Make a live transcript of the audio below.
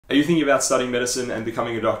Are you thinking about studying medicine and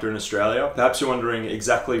becoming a doctor in Australia? Perhaps you're wondering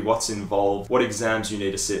exactly what's involved, what exams you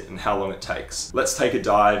need to sit and how long it takes. Let's take a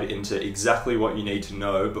dive into exactly what you need to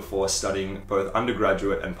know before studying both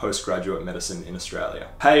undergraduate and postgraduate medicine in Australia.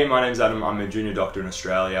 Hey, my name's Adam, I'm a junior doctor in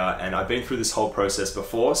Australia and I've been through this whole process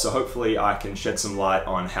before, so hopefully I can shed some light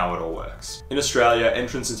on how it all works. In Australia,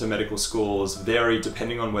 entrance into medical schools vary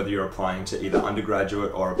depending on whether you're applying to either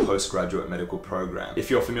undergraduate or a postgraduate medical program. If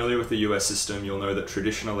you're familiar with the US system, you'll know that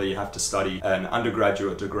traditionally you have to study an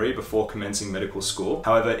undergraduate degree before commencing medical school.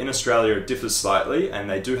 However, in Australia it differs slightly and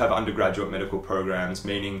they do have undergraduate medical programs,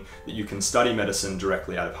 meaning that you can study medicine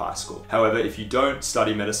directly out of high school. However, if you don't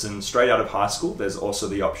study medicine straight out of high school, there's also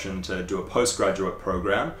the option to do a postgraduate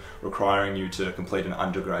program requiring you to complete an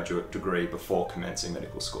undergraduate degree before commencing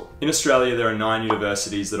medical school. In Australia, there are 9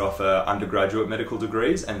 universities that offer undergraduate medical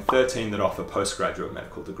degrees and 13 that offer postgraduate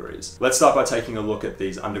medical degrees. Let's start by taking a look at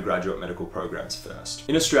these undergraduate medical programs first.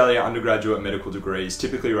 In Australia, undergraduate medical degrees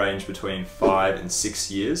typically range between 5 and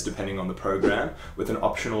 6 years, depending on the program, with an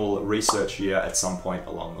optional research year at some point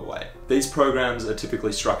along the way. These programs are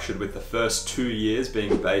typically structured with the first 2 years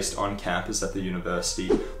being based on campus at the university,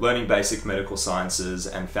 learning basic medical sciences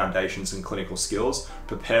and foundations in clinical skills,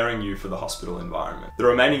 preparing you for the hospital environment. The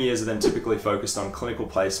remaining years are then typically focused on clinical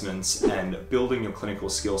placements and building your clinical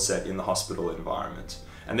skill set in the hospital environment.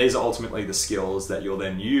 And these are ultimately the skills that you'll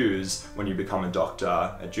then use when you become a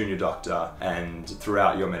doctor, a junior doctor, and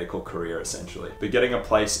throughout your medical career essentially. But getting a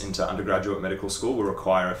place into undergraduate medical school will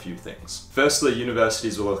require a few things. Firstly,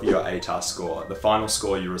 universities will look at your ATAR score, the final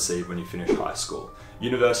score you receive when you finish high school.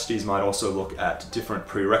 Universities might also look at different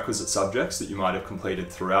prerequisite subjects that you might have completed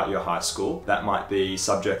throughout your high school. That might be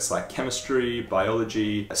subjects like chemistry,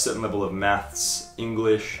 biology, a certain level of maths,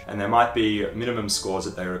 English, and there might be minimum scores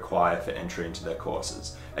that they require for entry into their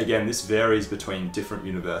courses. Again, this varies between different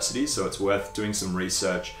universities, so it's worth doing some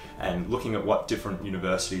research and looking at what different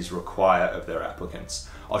universities require of their applicants.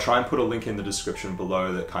 I'll try and put a link in the description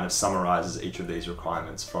below that kind of summarizes each of these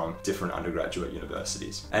requirements from different undergraduate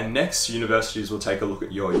universities. And next, universities will take a look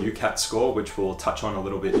at your UCAT score, which we'll touch on a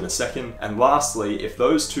little bit in a second. And lastly, if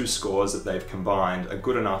those two scores that they've combined are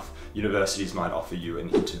good enough, universities might offer you an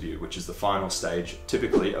interview, which is the final stage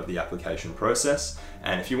typically of the application process.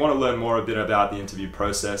 And if you want to learn more a bit about the interview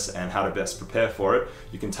process and how to best prepare for it,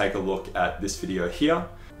 you can take a look at this video here.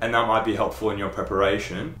 And that might be helpful in your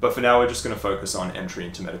preparation. But for now, we're just going to focus on entry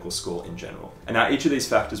into medical school in general. And now each of these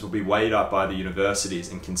factors will be weighed up by the universities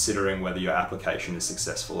in considering whether your application is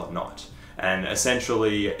successful or not. And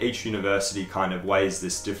essentially, each university kind of weighs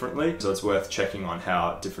this differently, so it's worth checking on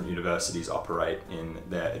how different universities operate in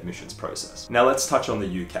their admissions process. Now let's touch on the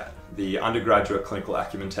UCAT. The Undergraduate Clinical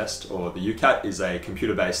Acumen Test, or the UCAT, is a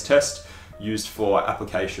computer-based test used for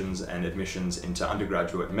applications and admissions into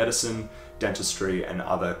undergraduate medicine, dentistry, and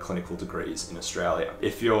other clinical degrees in Australia.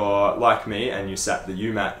 If you're like me and you sat the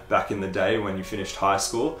UMAT back in the day when you finished high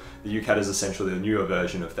school, the UCAT is essentially a newer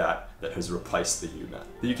version of that has replaced the UMAT.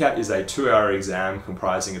 The UCAT is a 2-hour exam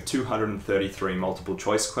comprising of 233 multiple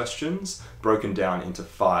choice questions broken down into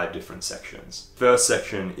 5 different sections. First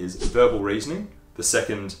section is verbal reasoning, the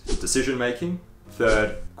second, decision making,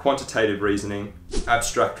 third, quantitative reasoning,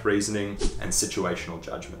 abstract reasoning, and situational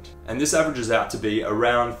judgment. And this averages out to be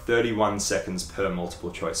around 31 seconds per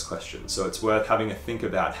multiple choice question. So it's worth having a think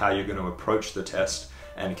about how you're going to approach the test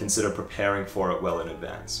and consider preparing for it well in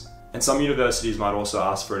advance. And some universities might also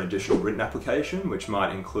ask for an additional written application, which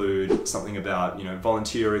might include something about,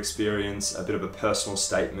 volunteer experience, a bit of a personal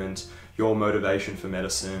statement, your motivation for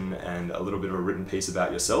medicine, and a little bit of a written piece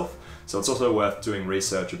about yourself. So it's also worth doing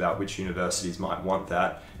research about which universities might want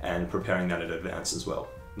that and preparing that in advance as well.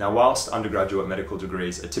 Now, whilst undergraduate medical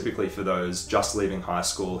degrees are typically for those just leaving high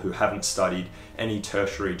school who haven't studied any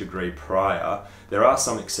tertiary degree prior, there are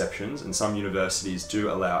some exceptions, and some universities do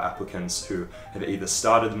allow applicants who have either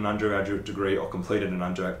started an undergraduate degree or completed an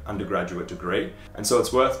undergraduate degree. And so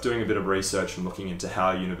it's worth doing a bit of research and looking into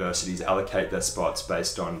how universities allocate their spots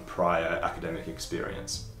based on prior academic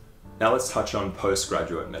experience. Now let's touch on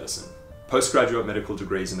postgraduate medicine. Postgraduate medical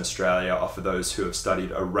degrees in Australia offer those who have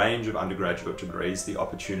studied a range of undergraduate degrees the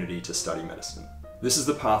opportunity to study medicine. This is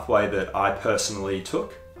the pathway that I personally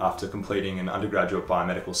took after completing an undergraduate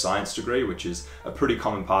biomedical science degree, which is a pretty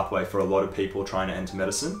common pathway for a lot of people trying to enter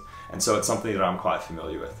medicine. and so it's something that I'm quite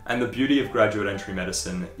familiar with. And the beauty of graduate entry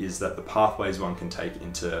medicine is that the pathways one can take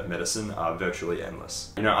into medicine are virtually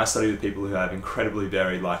endless. You know, I study with people who have incredibly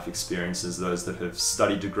varied life experiences, those that have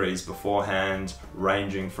studied degrees beforehand,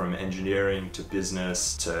 ranging from engineering to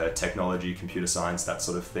business to technology, computer science, that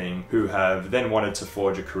sort of thing, who have then wanted to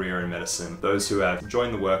forge a career in medicine, those who have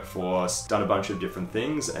joined the workforce, done a bunch of different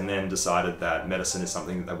things, and then decided that medicine is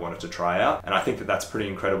something that they wanted to try out. And I think that that's pretty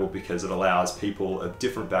incredible because it allows people of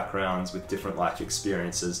different backgrounds with different life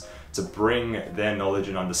experiences to bring their knowledge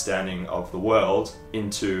and understanding of the world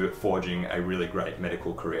into forging a really great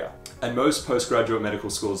medical career. And most postgraduate medical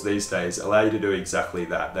schools these days allow you to do exactly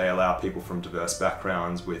that. They allow people from diverse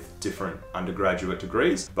backgrounds with different undergraduate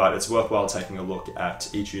degrees, but it's worthwhile taking a look at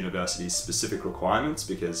each university's specific requirements,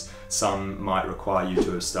 because some might require you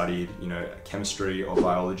to have studied, you know, chemistry or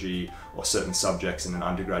biology or certain subjects in an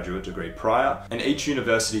undergraduate degree prior. And each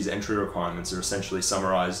university's entry requirements are essentially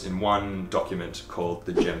summarized in one document called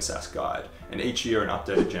the GEMSAS guide. And each year an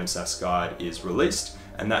updated GEMSAS guide is released,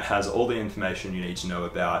 and that has all the information you need to know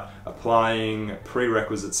about applying,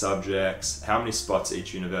 prerequisite subjects, how many spots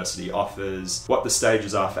each university offers, what the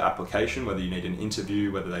stages are for application, whether you need an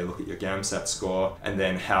interview, whether they look at your GAMSAT score, and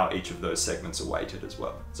then how each of those segments are weighted as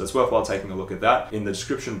well. So it's worthwhile taking a look at that. In the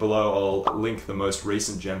description below, I'll link the most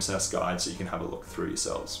recent GEMSAS guide so you can have a look through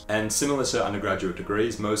yourselves. And similar to undergraduate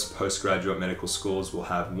degrees, most postgraduate medical schools will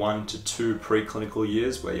have 1 to 2 preclinical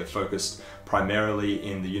years where you're focused primarily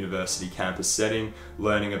in the university campus setting,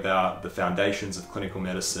 learning about the foundations of clinical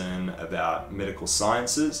medicine, about medical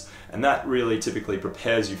sciences, and that really typically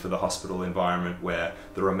prepares you for the hospital environment where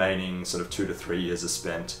the remaining sort of 2 to 3 years are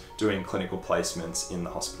spent doing clinical placements in the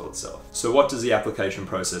hospital itself. So what does the application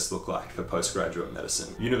process look like for postgraduate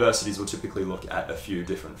medicine? Universities will typically look at a few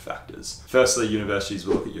different factors. Firstly, universities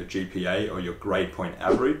will look at your GPA, or your grade point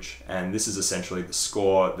average, and this is essentially the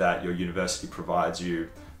score that your university provides you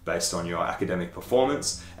based on your academic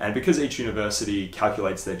performance. And because each university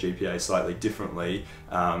calculates their GPA slightly differently,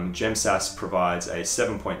 GEMSAS provides a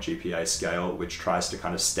 7-point GPA scale which tries to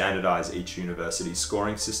kind of standardize each university's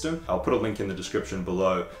scoring system. I'll put a link in the description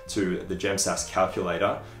below to the GEMSAS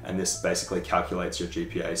calculator, and this basically calculates your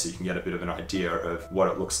GPA so you can get a bit of an idea of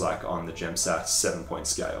what it looks like on the GEMSAS 7-point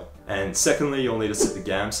scale. And secondly, you'll need to sit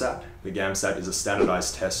the GAMSAT. The GAMSAT is a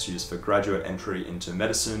standardized test used for graduate entry into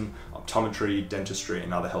medicine, optometry, dentistry,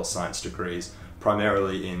 and other health science degrees,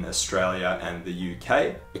 primarily in Australia and the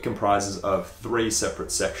UK. It comprises of 3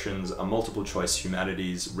 separate sections: a multiple choice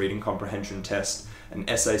humanities reading comprehension test, an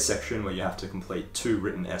essay section where you have to complete 2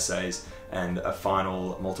 written essays, and a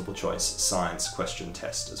final multiple choice science question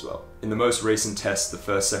test as well. In the most recent test, the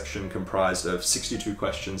first section comprised of 62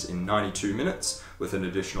 questions in 92 minutes with an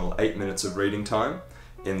additional 8 minutes of reading time.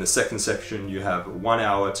 In the second section, you have 1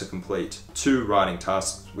 hour to complete 2 writing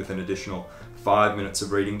tasks with an additional 5 minutes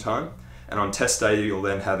of reading time. And on test day, you'll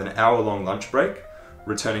then have an hour-long lunch break.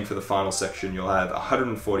 Returning for the final section, you'll have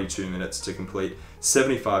 142 minutes to complete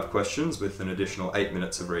 75 questions with an additional 8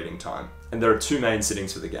 minutes of reading time. And there are 2 main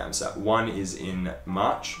sittings for the GAMSAT. One is in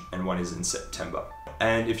March and one is in September.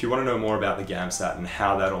 And if you want to know more about the GAMSAT and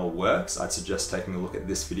how that all works, I'd suggest taking a look at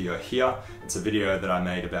this video here. It's a video that I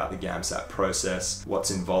made about the GAMSAT process, what's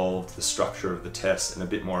involved, the structure of the test, and a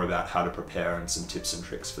bit more about how to prepare and some tips and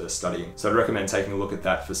tricks for studying. So I'd recommend taking a look at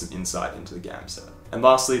that for some insight into the GAMSAT. And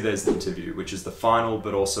lastly, there's the interview, which is the final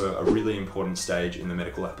but also a really important stage in the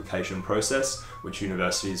medical application process, which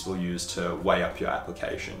universities will use to weigh up your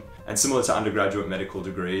application. And similar to undergraduate medical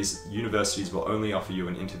degrees, universities will only offer you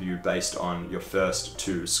an interview based on your first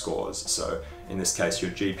 2 scores. So in this case,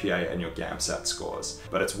 your GPA and your GAMSAT scores.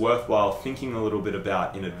 But it's worthwhile thinking a little bit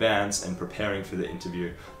about in advance and preparing for the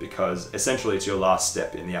interview, because essentially it's your last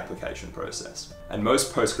step in the application process. And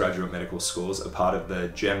most postgraduate medical schools are part of the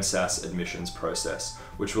GEMSAS admissions process,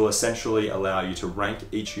 which will essentially allow you to rank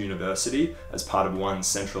each university as part of one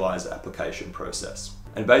centralized application process.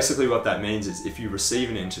 And basically what that means is if you receive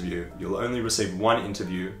an interview, you'll only receive one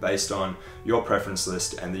interview based on your preference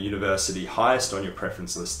list and the university highest on your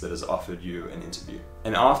preference list that has offered you an interview.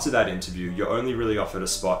 And after that interview, you're only really offered a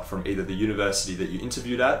spot from either the university that you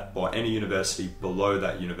interviewed at or any university below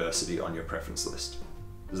that university on your preference list.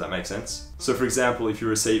 Does that make sense? So for example, if you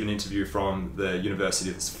receive an interview from the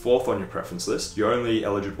university that's 4th on your preference list, you're only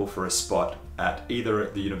eligible for a spot at either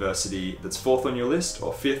the university that's 4th on your list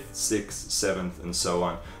or 5th, 6th, 7th, and so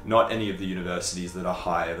on. Not any of the universities that are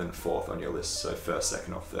higher than 4th on your list, so 1st,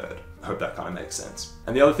 2nd, or 3rd. I hope that kind of makes sense.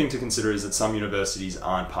 And the other thing to consider is that some universities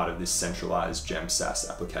aren't part of this centralized GEMSAS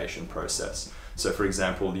application process. So for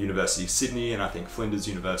example, the University of Sydney and I think Flinders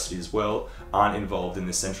University as well aren't involved in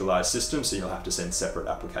this centralized system, so you'll have to send separate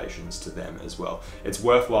applications to them as well. It's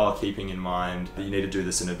worthwhile keeping in mind that you need to do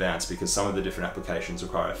this in advance because some of the different applications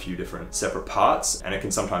require a few different separate parts, and it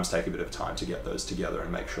can sometimes take a bit of time to get those together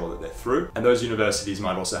and make sure that they're through. And those universities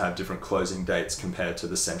might also have different closing dates compared to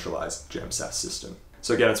the centralized GEMSAS system.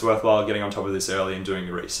 So again, it's worthwhile getting on top of this early and doing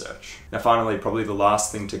your research. Now finally, probably the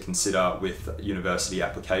last thing to consider with university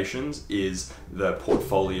applications is the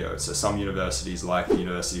portfolio. So some universities like the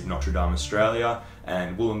University of Notre Dame Australia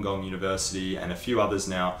and Wollongong University and a few others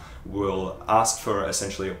now will ask for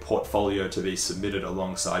essentially a portfolio to be submitted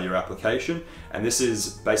alongside your application. And this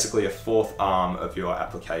is basically a fourth arm of your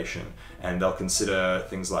application. And they'll consider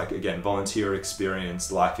things like, again, volunteer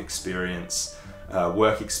experience, life experience,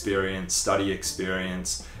 work experience, study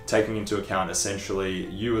experience, taking into account essentially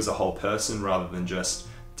you as a whole person rather than just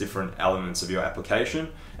different elements of your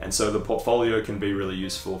application. And so the portfolio can be really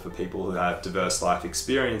useful for people who have diverse life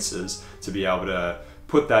experiences to be able to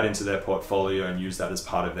put that into their portfolio and use that as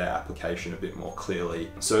part of their application a bit more clearly.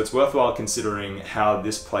 So it's worthwhile considering how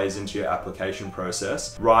this plays into your application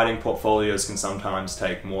process. Writing portfolios can sometimes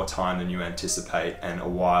take more time than you anticipate and a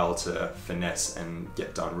while to finesse and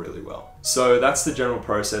get done really well. So that's the general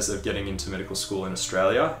process of getting into medical school in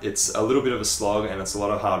Australia. It's a little bit of a slog and it's a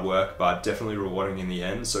lot of hard work, but definitely rewarding in the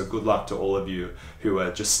end. So good luck to all of you who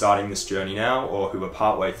are just starting this journey now or who are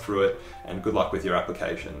partway through it, and good luck with your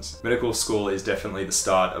applications. Medical school is definitely the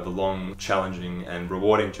start of a long, challenging and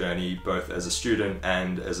rewarding journey, both as a student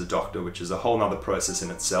and as a doctor, which is a whole nother process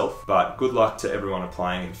in itself. But good luck to everyone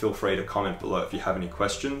applying, and feel free to comment below if you have any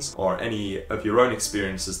questions or any of your own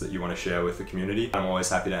experiences that you want to share with the community. I'm always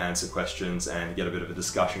happy to answer questions and get a bit of a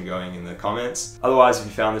discussion going in the comments. Otherwise, if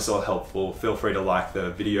you found this all helpful, feel free to like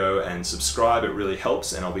the video and subscribe. It really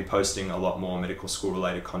helps, and I'll be posting a lot more medical school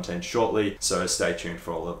related content shortly, so stay tuned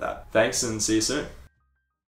for all of that. Thanks and see you soon.